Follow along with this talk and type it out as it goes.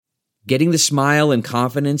Getting the smile and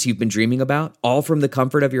confidence you've been dreaming about, all from the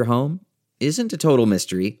comfort of your home, isn't a total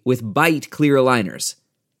mystery with Bite clear aligners.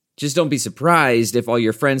 Just don't be surprised if all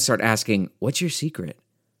your friends start asking, "What's your secret?"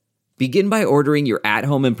 Begin by ordering your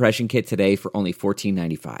at-home impression kit today for only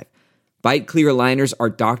 $14.95. Bite clear aligners are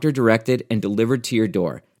doctor-directed and delivered to your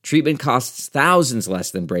door. Treatment costs thousands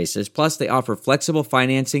less than braces, plus they offer flexible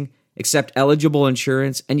financing, accept eligible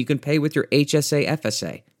insurance, and you can pay with your HSA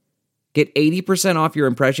FSA. Get 80% off your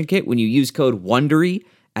impression kit when you use code WONDERY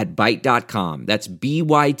at Byte.com. That's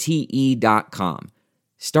BYTE.com.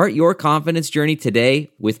 Start your confidence journey today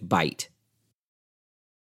with Byte.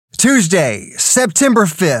 Tuesday, September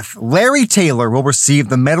 5th, Larry Taylor will receive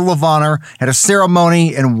the Medal of Honor at a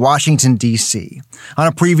ceremony in Washington, D.C. On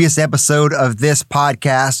a previous episode of this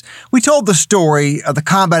podcast, we told the story of the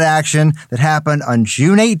combat action that happened on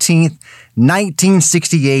June 18th,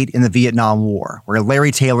 1968 in the Vietnam War, where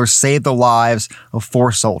Larry Taylor saved the lives of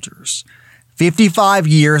 4 soldiers. 55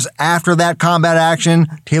 years after that combat action,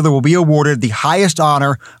 Taylor will be awarded the highest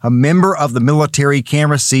honor a member of the military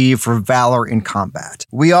can receive for valor in combat.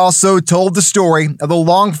 We also told the story of the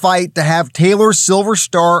long fight to have Taylor's Silver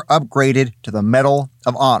Star upgraded to the Medal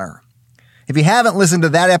of Honor. If you haven't listened to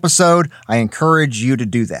that episode, I encourage you to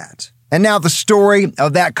do that. And now the story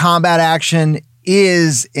of that combat action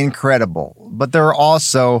is incredible, but there are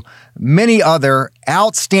also many other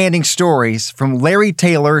outstanding stories from Larry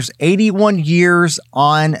Taylor's 81 years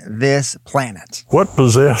on this planet. What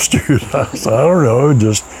possessed you? I don't know, you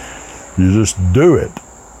just do it.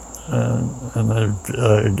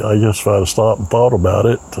 And I guess if I'd have stopped and thought about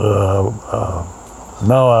it,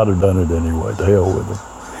 no, I'd have done it anyway, to hell with it.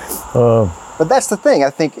 But that's the thing, I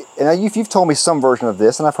think, and you've told me some version of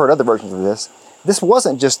this, and I've heard other versions of this. This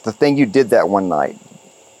wasn't just the thing you did that one night.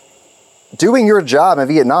 Doing your job in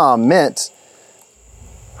Vietnam meant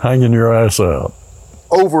hanging your ass out.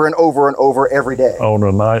 Over and over and over every day. On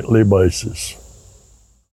a nightly basis.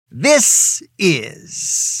 This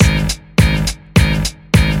is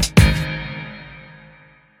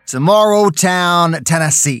Tomorrowtown,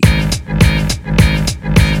 Tennessee.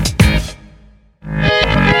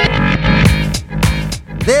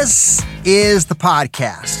 This is the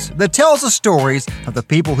podcast that tells the stories of the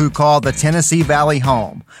people who call the Tennessee Valley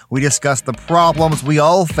home. We discuss the problems we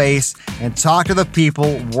all face and talk to the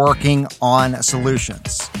people working on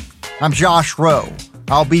solutions. I'm Josh Rowe.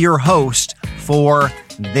 I'll be your host for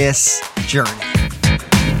this journey.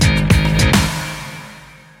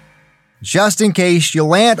 Just in case you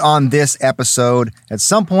land on this episode at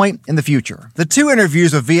some point in the future, the 2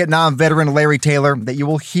 interviews of Vietnam veteran Larry Taylor that you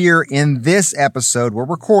will hear in this episode were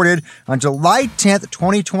recorded on July 10th,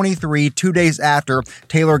 2023, 2 days after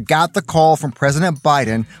Taylor got the call from President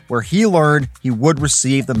Biden where he learned he would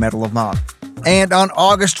receive the Medal of Honor. And on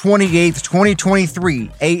August 28th,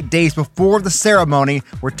 2023, 8 days before the ceremony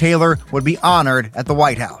where Taylor would be honored at the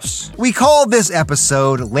White House. We called this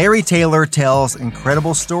episode Larry Taylor Tells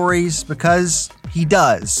Incredible Stories because he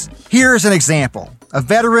does. Here's an example. A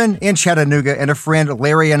veteran in Chattanooga and a friend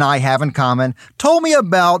Larry and I have in common told me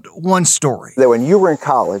about one story. That when you were in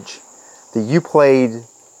college, that you played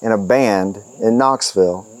in a band in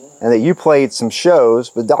Knoxville and that you played some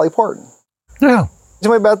shows with Dolly Parton. Yeah.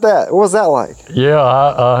 Tell me about that. What was that like? Yeah,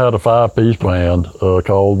 I had a 5-piece band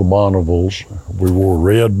called the Bonnevilles. We wore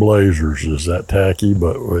red blazers. Is that tacky?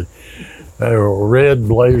 But they were red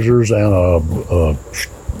blazers and a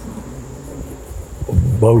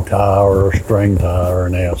bow tie or a string tie or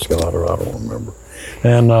an ascot, or I don't remember.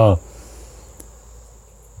 And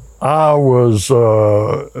I was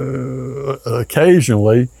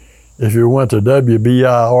occasionally, if you went to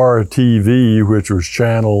WBIR TV, which was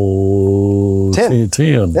channel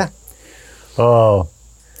 10, yeah.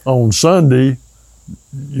 On Sunday,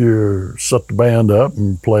 you set the band up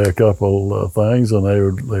and play a couple of things, and they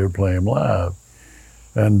would play them live.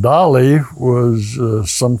 And Dolly was,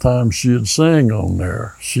 sometimes she'd sing on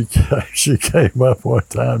there. She came up one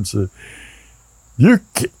time and said,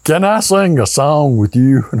 can I sing a song with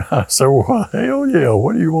you? And I said, well, hell yeah,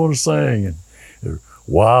 what do you want to sing? And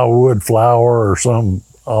Wildwood Flower or something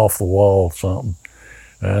off the wall, something.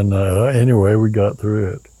 And anyway, we got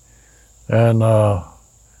through it. And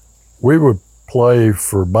we would play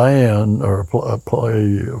for band or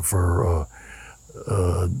play for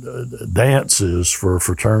dances for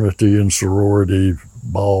fraternity and sorority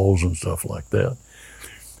balls and stuff like that.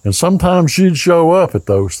 And sometimes she'd show up at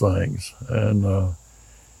those things and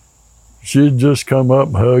she'd just come up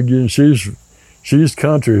and hug you. And she's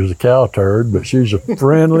country as a cow turd, but she's the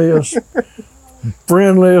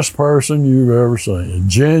friendliest person you've ever seen.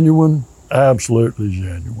 Genuine, absolutely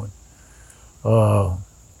genuine.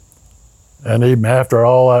 And even after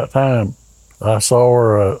all that time, I saw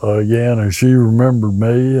her again, and she remembered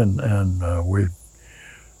me, and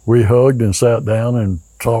we hugged and sat down and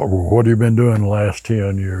talked. Well, what have you been doing the last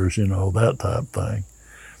 10 years? You know, that type of thing.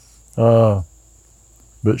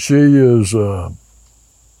 But she is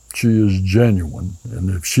genuine, and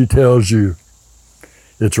if she tells you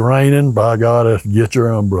it's raining, by God, get your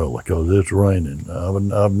umbrella because it's raining.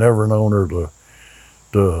 I've never known her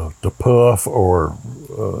to puff or,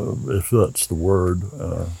 if that's the word.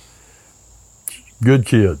 Good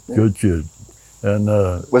kid. And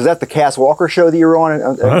was that the Cass Walker show that you were on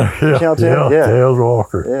Channel 10? Yeah, Cass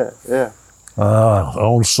Walker. Yeah.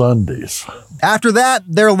 On Sundays. After that,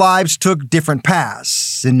 their lives took different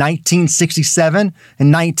paths. In 1967 and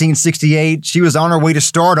 1968, she was on her way to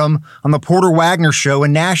stardom on the Porter Wagner Show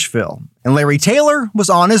in Nashville. And Larry Taylor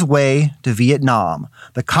was on his way to Vietnam.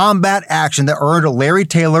 The combat action that earned Larry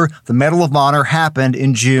Taylor the Medal of Honor happened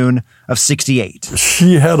in June of '68.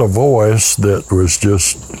 She had a voice that was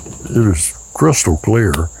it was crystal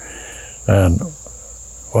clear. And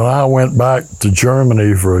when I went back to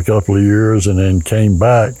Germany for a couple of years and then came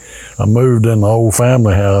back, I moved in the old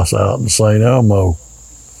family house out in St. Elmo.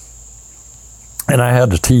 And I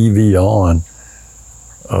had the TV on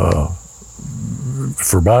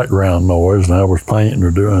for background noise, and I was painting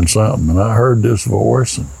or doing something, and I heard this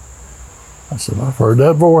voice, and I said, I've heard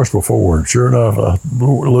that voice before. And sure enough, I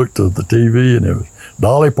looked at the TV, and it was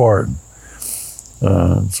Dolly Parton.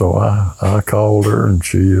 So I called her, and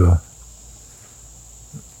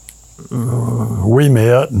we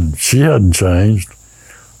met, and she hadn't changed.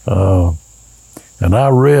 And I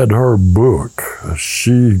read her book.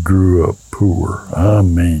 She grew up poor. I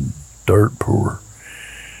mean, dirt poor.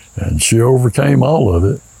 And she overcame all of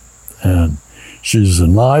it. And she's the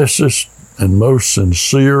nicest and most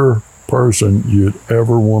sincere person you'd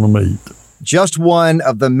ever want to meet. Just one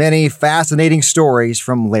of the many fascinating stories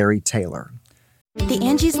from Larry Taylor. The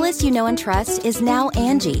Angie's List you know and trust is now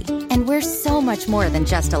Angie, and we're so much more than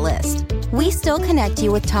just a list. We still connect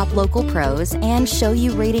you with top local pros and show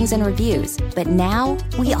you ratings and reviews, but now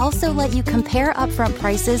we also let you compare upfront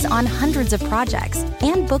prices on hundreds of projects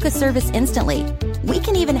and book a service instantly. We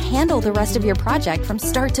can even handle the rest of your project from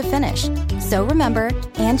start to finish. So remember,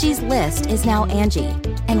 Angie's List is now Angie,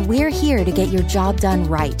 and we're here to get your job done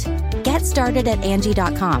right. Get started at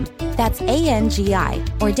Angie.com. That's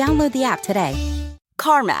ANGI, or download the app today.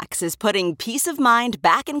 CarMax is putting peace of mind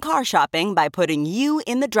back in car shopping by putting you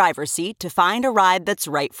in the driver's seat to find a ride that's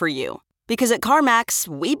right for you. Because at CarMax,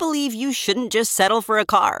 we believe you shouldn't just settle for a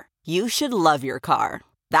car. You should love your car.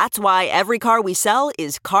 That's why every car we sell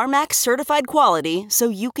is CarMax certified quality, so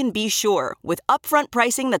you can be sure with upfront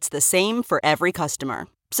pricing that's the same for every customer.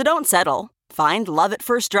 So don't settle. Find love at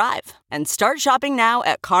first drive and start shopping now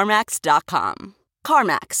at CarMax.com.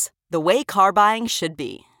 CarMax, the way car buying should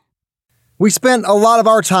be. We spent a lot of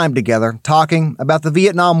our time together talking about the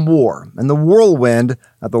Vietnam War and the whirlwind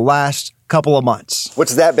of the last couple of months.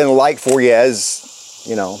 What's that been like for you as,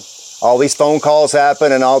 all these phone calls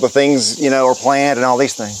happen and all the things, are planned and all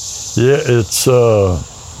these things? Yeah,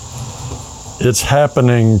 it's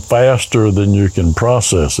happening faster than you can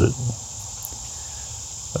process it.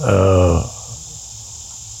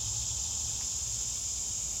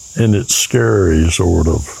 And it's scary, sort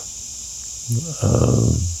of.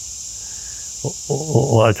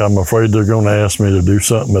 Like I'm afraid they're going to ask me to do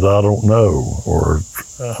something that I don't know, or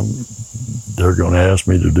they're going to ask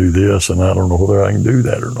me to do this, and I don't know whether I can do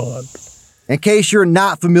that or not. In case you're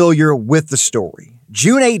not familiar with the story,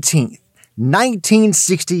 June 18th,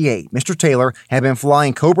 1968, Mr. Taylor had been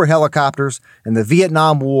flying Cobra helicopters in the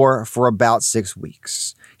Vietnam War for about 6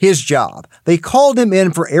 weeks. His job, they called him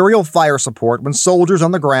in for aerial fire support when soldiers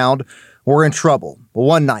on the ground were in trouble. But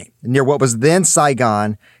one night, near what was then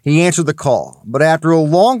Saigon, he answered the call. But after a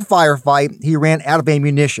long firefight, he ran out of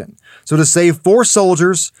ammunition. So to save 4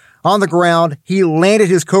 soldiers on the ground, he landed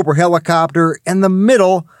his Cobra helicopter in the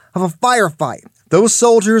middle of a firefight. Those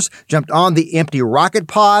soldiers jumped on the empty rocket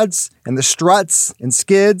pods and the struts and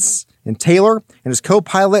skids, and Taylor and his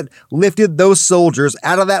co-pilot lifted those soldiers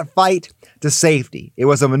out of that fight to safety. It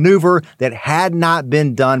was a maneuver that had not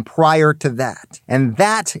been done prior to that. And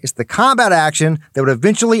that is the combat action that would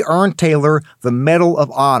eventually earn Taylor the Medal of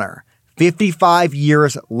Honor 55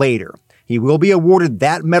 years later. He will be awarded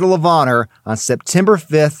that Medal of Honor on September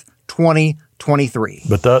 5th, 2023.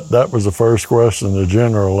 But that was the first question the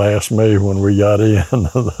general asked me when we got in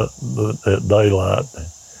at daylight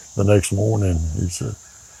the next morning. He said,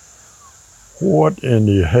 "What in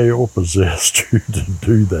the hell possessed you to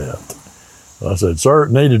do that?" I said, "Sir,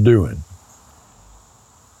 it needed doing.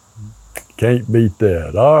 Can't beat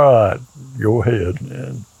that." "All right, go ahead."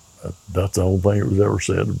 And That's the only thing that was ever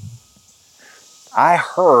said. I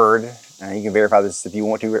heard, and you can verify this if you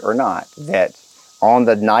want to or not, that on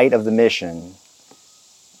the night of the mission,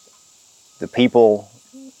 the people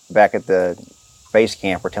back at the base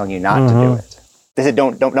camp were telling you not to do it. They said,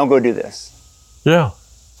 don't go do this. Yeah.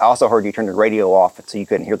 I also heard you turned the radio off so you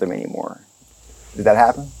couldn't hear them anymore. Did that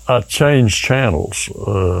happen? I changed channels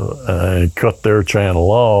and cut their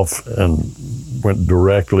channel off and went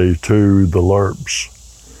directly to the LERPs.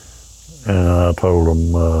 And I told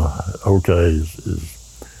them, okay,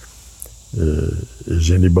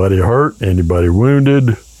 is anybody hurt? Anybody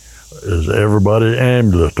wounded? Is everybody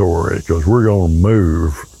ambulatory? Because we're going to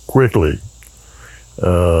move quickly.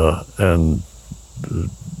 And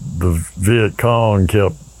the Viet Cong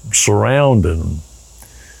kept surrounding them.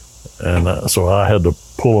 And so I had to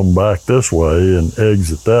pull them back this way and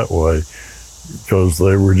exit that way because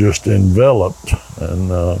they were just enveloped. And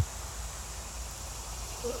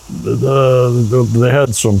they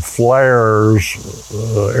had some flares,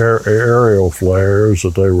 aerial flares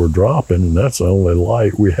that they were dropping, and that's the only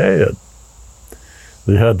light we had.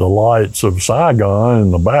 They had the lights of Saigon in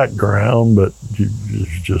the background, but it was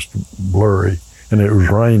just blurry, and it was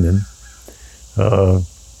raining.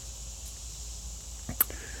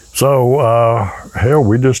 So, hell,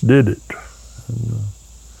 we just did it.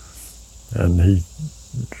 And the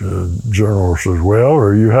general says, well,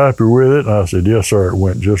 are you happy with it? And I said, yes, sir, it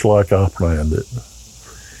went just like I planned it.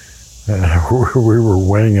 And we were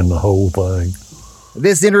winging the whole thing.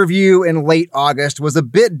 This interview in late August was a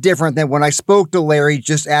bit different than when I spoke to Larry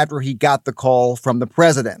just after he got the call from the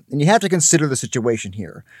president. And you have to consider the situation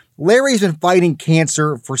here. Larry's been fighting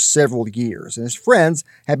cancer for several years, and his friends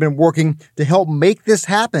have been working to help make this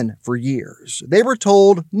happen for years. They were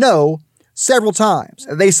told no several times.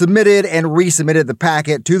 They submitted and resubmitted the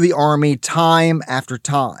packet to the Army time after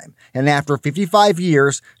time. And after 55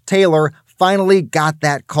 years, Taylor finally got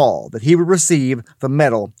that call that he would receive the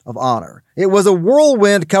Medal of Honor. It was a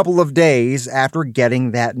whirlwind couple of days after getting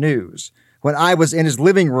that news. When I was in his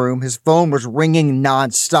living room, his phone was ringing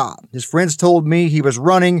nonstop. His friends told me he was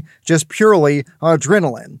running just purely on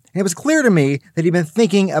adrenaline. And it was clear to me that he'd been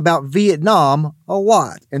thinking about Vietnam a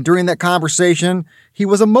lot. And during that conversation, he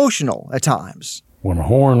was emotional at times. When the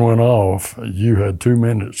horn went off, you had 2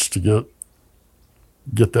 minutes to get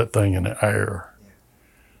that thing in the air.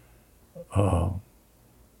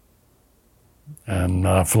 And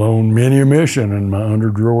I've flown many a mission in my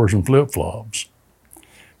underdrawers and flip-flops.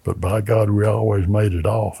 But by God, we always made it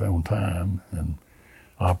off on time. And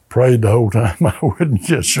I prayed the whole time I wouldn't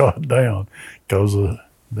get shot down because the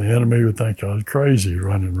enemy would think I was crazy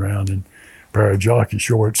running around in a pair of jockey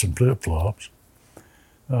shorts and flip-flops.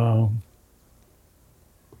 But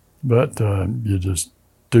you just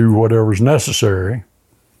do whatever's necessary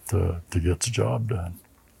to get the job done.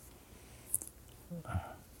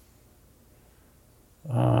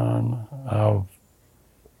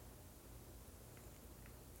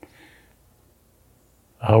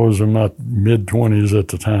 I was in my mid-20s at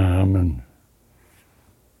the time, and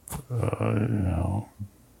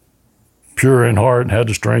pure in heart and had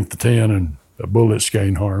the strength of 10, and a bullet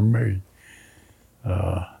can't harm me.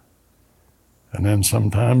 And then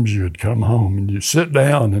sometimes you'd come home and you'd sit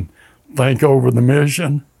down and think over the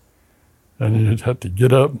mission, and you'd have to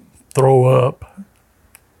get up, throw up.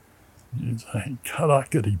 You'd think, God, I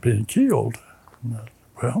could have been killed.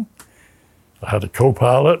 Well, I had a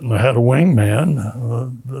co-pilot and I had a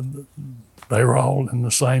wingman. They were all in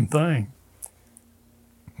the same thing.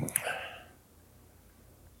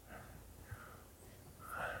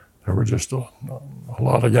 There were just a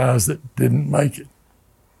lot of guys that didn't make it.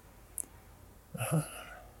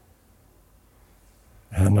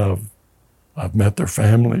 And I've met their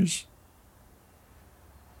families.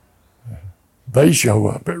 They show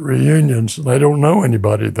up at reunions. They don't know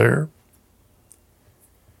anybody there.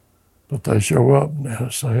 But they show up and they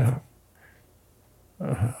say,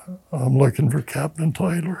 I'm looking for Captain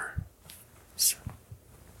Taylor.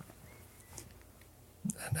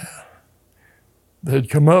 And they'd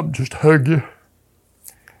come up and just hug you.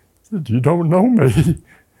 Said, you don't know me,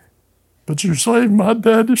 but you saved my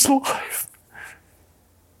daddy's life.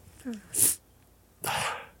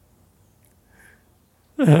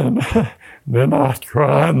 And then I'd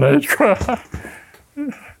cry and they'd cry.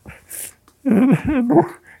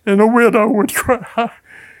 And a widow would cry.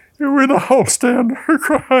 And we'd all stand there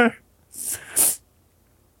crying.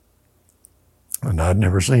 And I'd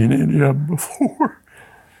never seen any of them before.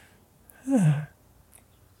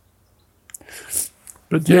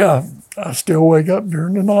 But yeah, I still wake up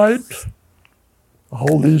during the night,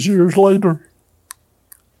 all these years later,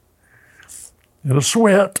 in a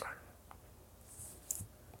sweat.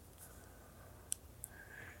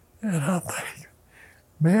 And I think,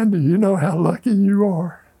 man, do you know how lucky you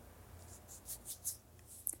are?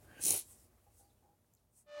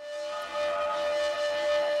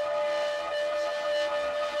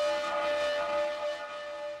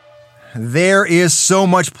 There is so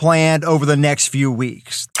much planned over the next few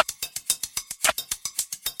weeks.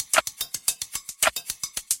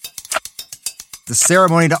 The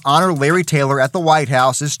ceremony to honor Larry Taylor at the White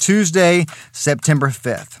House is Tuesday, September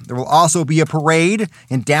 5th. There will also be a parade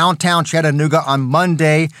in downtown Chattanooga on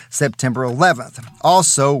Monday, September 11th.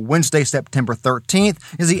 Also, Wednesday, September 13th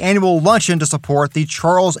is the annual luncheon to support the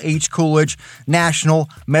Charles H. Coolidge National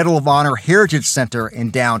Medal of Honor Heritage Center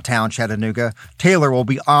in downtown Chattanooga. Taylor will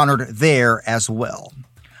be honored there as well.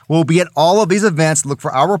 We'll be at all of these events. Look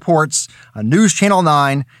for our reports on News Channel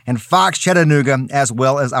 9 and Fox Chattanooga, as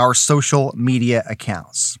well as our social media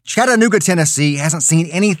accounts. Chattanooga, Tennessee hasn't seen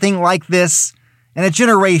anything like this in a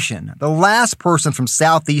generation. The last person from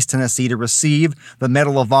Southeast Tennessee to receive the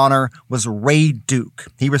Medal of Honor was Ray Duke.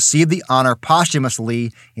 He received the honor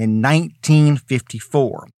posthumously in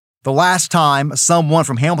 1954. The last time someone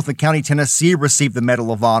from Hamilton County, Tennessee received the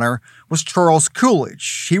Medal of Honor was Charles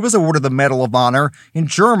Coolidge. He was awarded the Medal of Honor in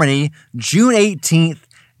Germany, June 18,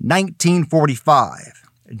 1945.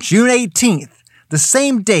 June 18th, the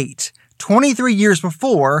same date, 23 years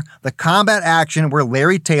before the combat action where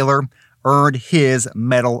Larry Taylor earned his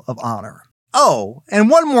Medal of Honor. Oh, and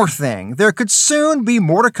one more thing. There could soon be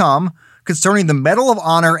more to come concerning the Medal of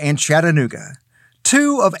Honor and Chattanooga.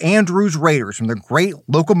 Two of Andrew's raiders from the Great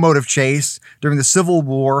Locomotive Chase during the Civil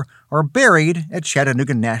War are buried at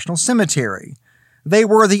Chattanooga National Cemetery. They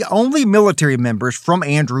were the only military members from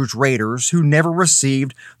Andrew's raiders who never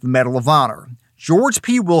received the Medal of Honor, George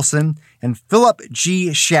P. Wilson and Philip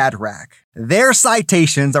G. Shadrach. Their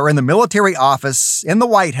citations are in the military office in the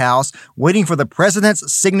White House, waiting for the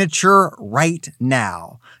president's signature right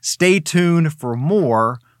now. Stay tuned for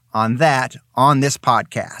more on that on this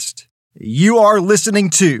podcast. You are listening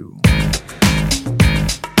to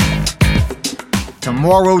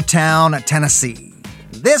Tomorrowtown, Tennessee.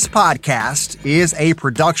 This podcast is a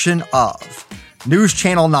production of News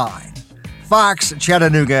Channel 9, Fox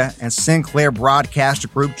Chattanooga, and Sinclair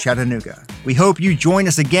Broadcast Group Chattanooga. We hope you join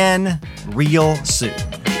us again real soon.